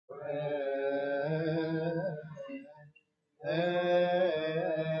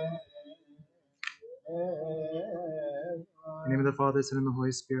the Father, Son, and the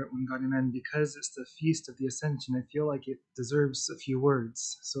Holy Spirit, one God, amen. Because it's the feast of the Ascension, I feel like it deserves a few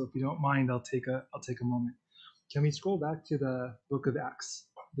words. So if you don't mind, I'll take a moment. Can we scroll back to the book of Acts,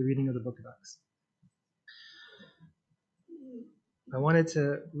 the reading of the book of Acts? I wanted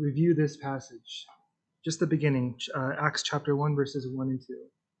to review this passage, just the beginning, Acts chapter 1, verses 1 and 2.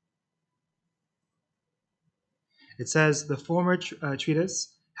 It says, "The former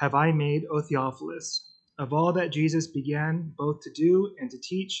treatise have I made, O Theophilus, of all that Jesus began both to do and to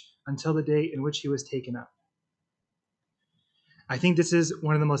teach until the day in which he was taken up." I think this is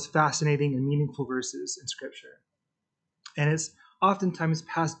one of the most fascinating and meaningful verses in Scripture. And it's oftentimes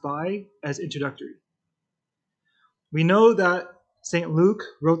passed by as introductory. We know that St. Luke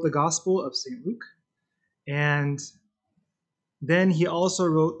wrote the Gospel of St. Luke, and then he also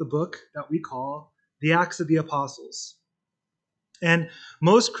wrote the book that we call the Acts of the Apostles. And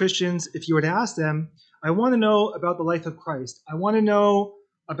most Christians, if you were to ask them, I want to know about the life of Christ. I want to know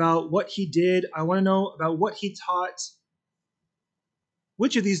about what he did. I want to know about what he taught.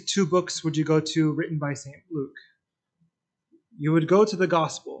 Which of these two books would you go to written by St. Luke? You would go to the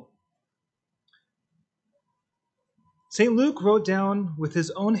Gospel. St. Luke wrote down with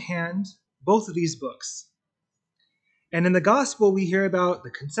his own hand both of these books. And in the Gospel, we hear about the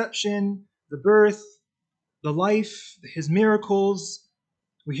conception, the birth, the life, his miracles.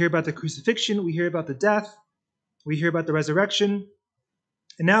 We hear about the crucifixion. We hear about the death. We hear about the resurrection.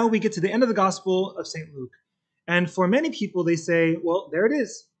 And now we get to the end of the Gospel of St. Luke. And for many people, they say, well, there it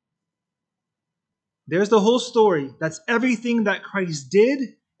is. There's the whole story. That's everything that Christ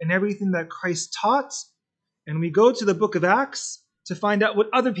did and everything that Christ taught. And we go to the book of Acts to find out what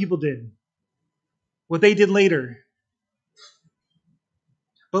other people did, what they did later.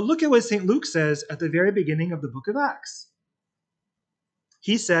 But look at what St. Luke says at the very beginning of the book of Acts.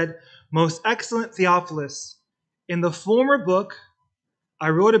 He said, "Most excellent Theophilus, in the former book, I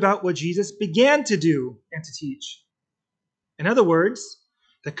wrote about what Jesus began to do and to teach." In other words,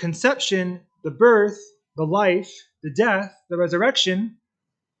 the conception, the birth, the life, the death, the resurrection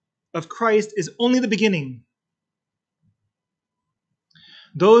of Christ is only the beginning.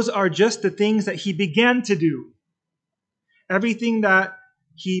 Those are just the things that he began to do. Everything that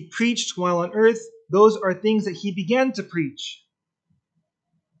he preached while on earth, those are things that he began to preach.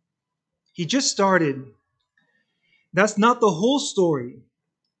 He just started. That's not the whole story.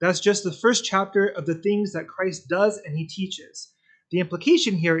 That's just the first chapter of the things that Christ does and he teaches. The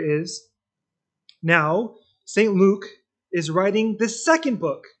implication here is, now St. Luke is writing the second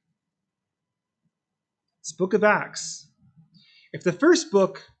book. This book of Acts. If the first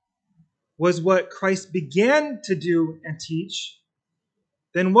book was what Christ began to do and teach,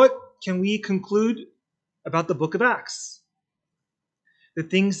 then what can we conclude about the book of Acts? The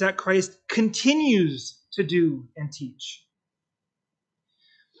things that Christ continues to do and teach.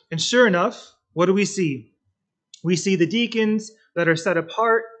 And sure enough, what do we see? We see the deacons that are set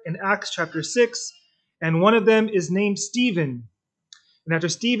apart in Acts chapter 6, and one of them is named Stephen. And after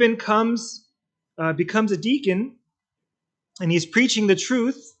Stephen becomes a deacon, and he's preaching the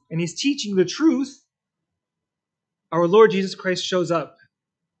truth, and he's teaching the truth, our Lord Jesus Christ shows up.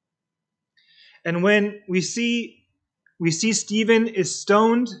 And when we see Stephen is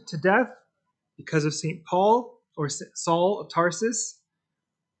stoned to death because of St. Paul or Saul of Tarsus,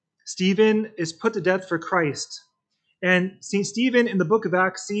 Stephen is put to death for Christ. And St. Stephen in the book of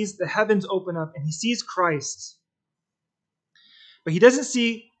Acts sees the heavens open up and he sees Christ. But he doesn't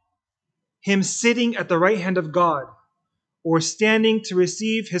see him sitting at the right hand of God or standing to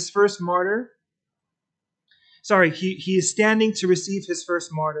receive his first martyr. Sorry, he is standing to receive his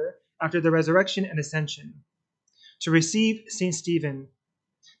first martyr after the resurrection and ascension. To receive St. Stephen.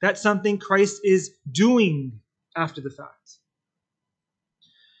 That's something Christ is doing after the fact.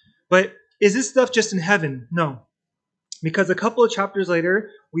 But is this stuff just in heaven? No. Because a couple of chapters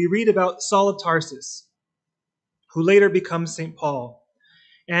later, we read about Saul of Tarsus, who later becomes St. Paul,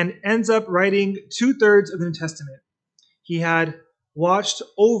 and ends up writing 2/3 of the New Testament. He had watched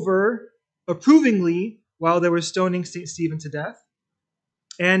over approvingly while they were stoning St. Stephen to death,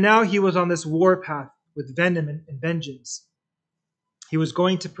 and now he was on this war path with venom and vengeance. He was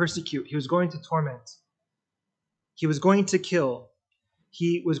going to persecute. He was going to torment. He was going to kill.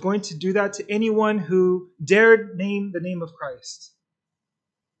 He was going to do that to anyone who dared name the name of Christ.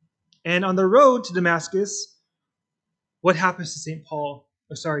 And on the road to Damascus, what happens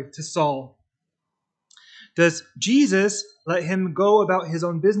to Saul? Does Jesus let him go about his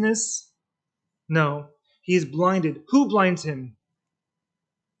own business? No. He is blinded. Who blinds him?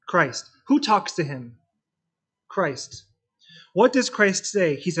 Christ. Who talks to him? Christ. What does Christ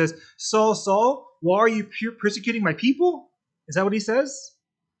say? He says, "Saul, Saul, why are you persecuting my people?" Is that what he says?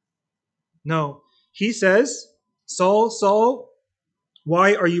 No. He says, Saul, Saul,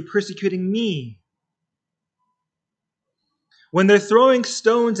 why are you persecuting me? When they're throwing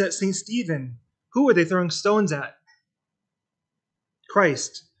stones at St. Stephen, who are they throwing stones at?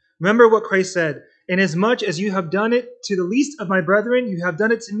 Christ. Remember what Christ said, inasmuch as you have done it to the least of my brethren, you have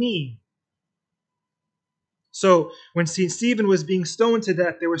done it to me. So when St. Stephen was being stoned to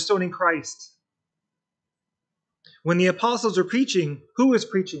death, they were stoning Christ. When the apostles were preaching, who was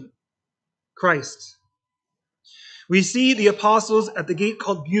preaching? Christ. We see the apostles at the gate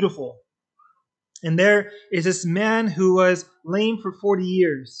called Beautiful. And there is this man who was lame for 40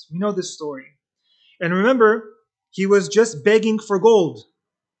 years. We know this story. And remember, he was just begging for gold.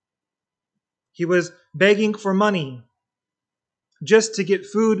 He was begging for money just to get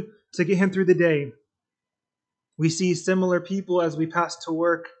food to get him through the day. We see similar people as we pass to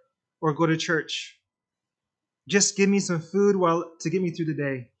work or go to church. Just give me some food to get me through the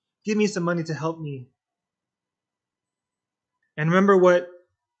day. Give me some money to help me. And remember what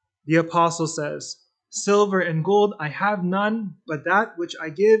the apostle says. Silver and gold I have none, but that which I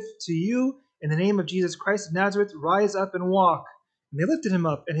give to you in the name of Jesus Christ of Nazareth, rise up and walk. And they lifted him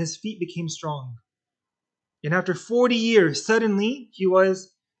up, and his feet became strong. And after 40 years, suddenly he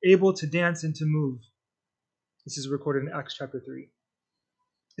was able to dance and to move. This is recorded in Acts chapter 3.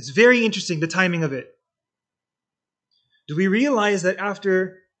 It's very interesting, the timing of it. Do we realize that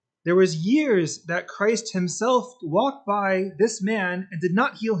after there was years that Christ himself walked by this man and did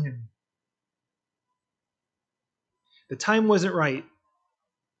not heal him? The time wasn't right.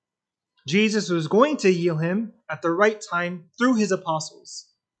 Jesus was going to heal him at the right time through his apostles,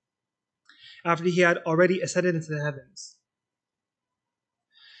 after he had already ascended into the heavens.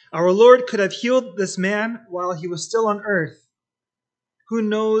 Our Lord could have healed this man while he was still on earth. Who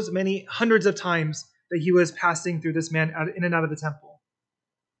knows, many hundreds of times that he was passing through this man in and out of the temple.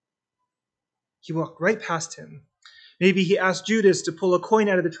 He walked right past him. Maybe he asked Judas to pull a coin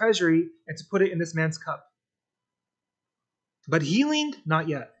out of the treasury and to put it in this man's cup. But healing, not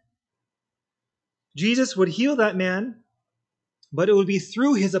yet. Jesus would heal that man, but it would be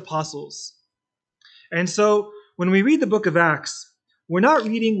through his apostles. And so when we read the book of Acts, we're not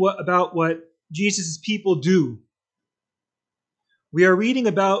reading about what Jesus' people do. We are reading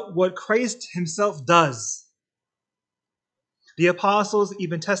about what Christ himself does. The apostles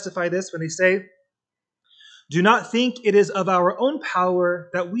even testify this when they say, do not think it is of our own power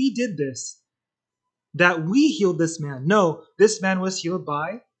that we did this, that we healed this man. No, this man was healed by,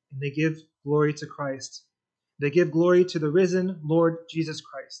 and they give glory to Christ. They give glory to the risen Lord Jesus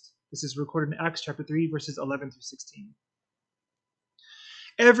Christ. This is recorded in Acts chapter 3, verses 11 through 16.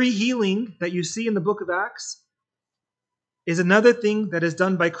 Every healing that you see in the book of Acts is another thing that is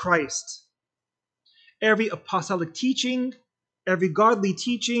done by Christ. Every apostolic teaching, every godly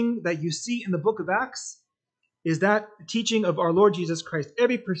teaching that you see in the book of Acts is that teaching of our Lord Jesus Christ.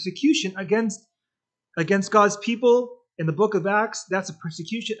 Every persecution against God's people in the book of Acts, that's a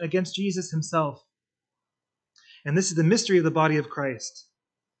persecution against Jesus himself. And this is the mystery of the body of Christ.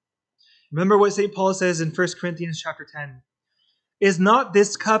 Remember what St. Paul says in 1 Corinthians chapter 10. Is not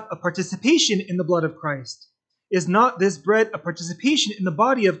this cup a participation in the blood of Christ? Is not this bread a participation in the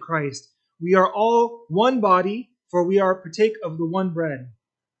body of Christ? We are all one body, for we are partake of the one bread.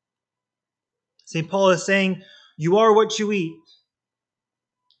 St. Paul is saying, you are what you eat.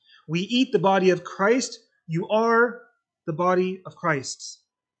 We eat the body of Christ. You are the body of Christ.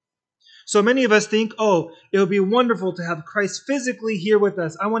 So many of us think, oh, it would be wonderful to have Christ physically here with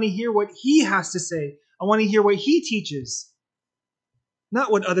us. I want to hear what he has to say. I want to hear what he teaches.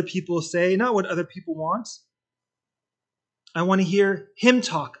 Not what other people say, not what other people want. I want to hear him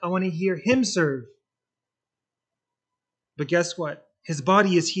talk. I want to hear him serve. But guess what? His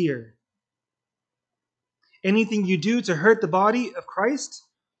body is here. Anything you do to hurt the body of Christ,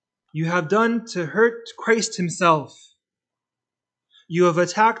 you have done to hurt Christ himself. You have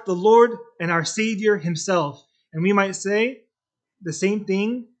attacked the Lord and our Savior himself. And we might say the same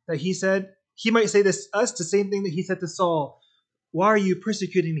thing that he said. He might say this us the same thing that he said to Saul. Why are you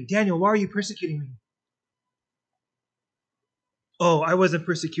persecuting me? Daniel, why are you persecuting me? Oh, I wasn't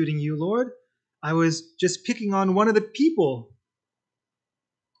persecuting you, Lord. I was just picking on one of the people.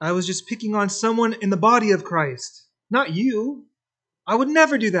 I was just picking on someone in the body of Christ. Not you. I would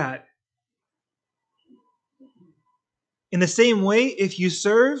never do that. In the same way, if you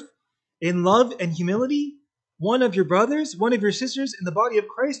serve in love and humility one of your brothers, one of your sisters in the body of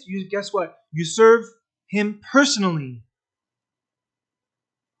Christ, you guess what? You serve him personally.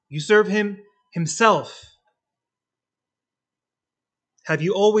 You serve him himself. Have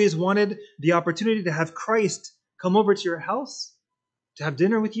you always wanted the opportunity to have Christ come over to your house to have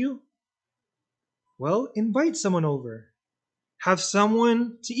dinner with you? Well, invite someone over. Have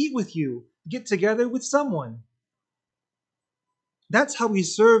someone to eat with you. Get together with someone. That's how we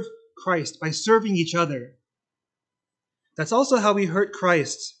serve Christ, by serving each other. That's also how we hurt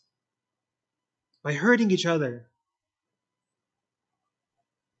Christ, by hurting each other.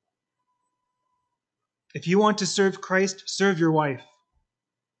 If you want to serve Christ, serve your wife.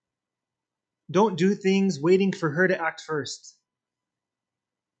 Don't do things waiting for her to act first.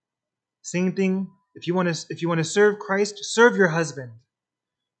 Same thing, if you want to serve Christ, serve your husband.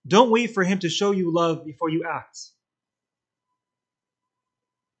 Don't wait for him to show you love before you act.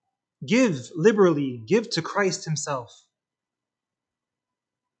 Give liberally, give to Christ himself.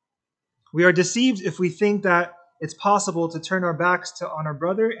 We are deceived if we think that it's possible to turn our backs on our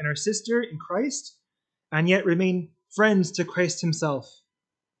brother and our sister in Christ and yet remain friends to Christ himself.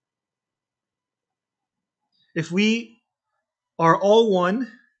 If we are all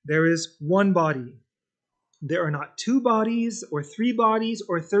one, there is one body. There are not two bodies or three bodies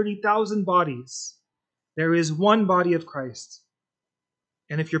or 30,000 bodies. There is one body of Christ.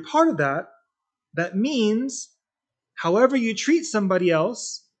 And if you're part of that, that means however you treat somebody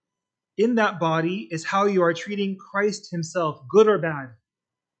else in that body is how you are treating Christ himself, good or bad.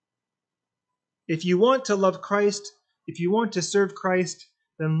 If you want to love Christ, if you want to serve Christ,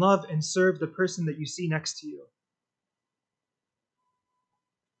 then love and serve the person that you see next to you.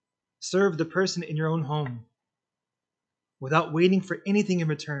 Serve the person in your own home without waiting for anything in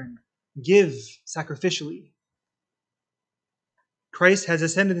return. Give sacrificially. Christ has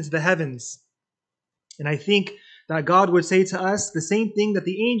ascended into the heavens. And I think that God would say to us the same thing that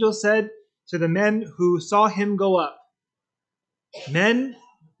the angel said to the men who saw him go up. Men,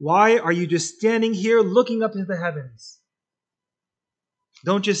 why are you just standing here looking up into the heavens?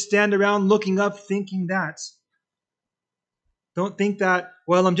 Don't just stand around looking up thinking that. Don't think that,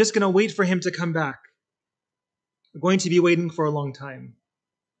 well, I'm just going to wait for him to come back. We're going to be waiting for a long time.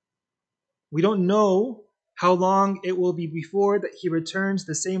 We don't know how long it will be before that he returns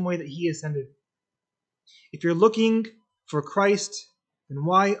the same way that he ascended. If you're looking for Christ, then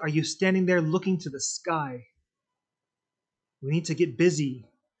why are you standing there looking to the sky? We need to get busy.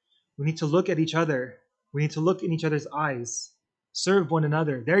 We need to look at each other. We need to look in each other's eyes. Serve one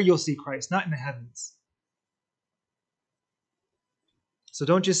another. There you'll see Christ, not in the heavens. So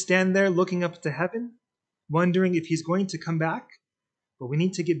don't just stand there looking up to heaven, wondering if he's going to come back, but we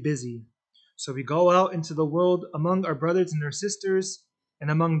need to get busy. So we go out into the world among our brothers and our sisters, and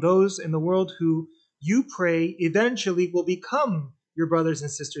among those in the world who you pray eventually will become your brothers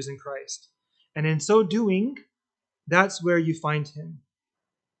and sisters in Christ. And in so doing, that's where you find him.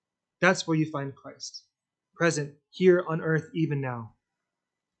 That's where you find Christ, present here on earth even now.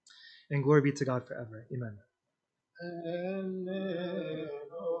 And glory be to God forever. Amen.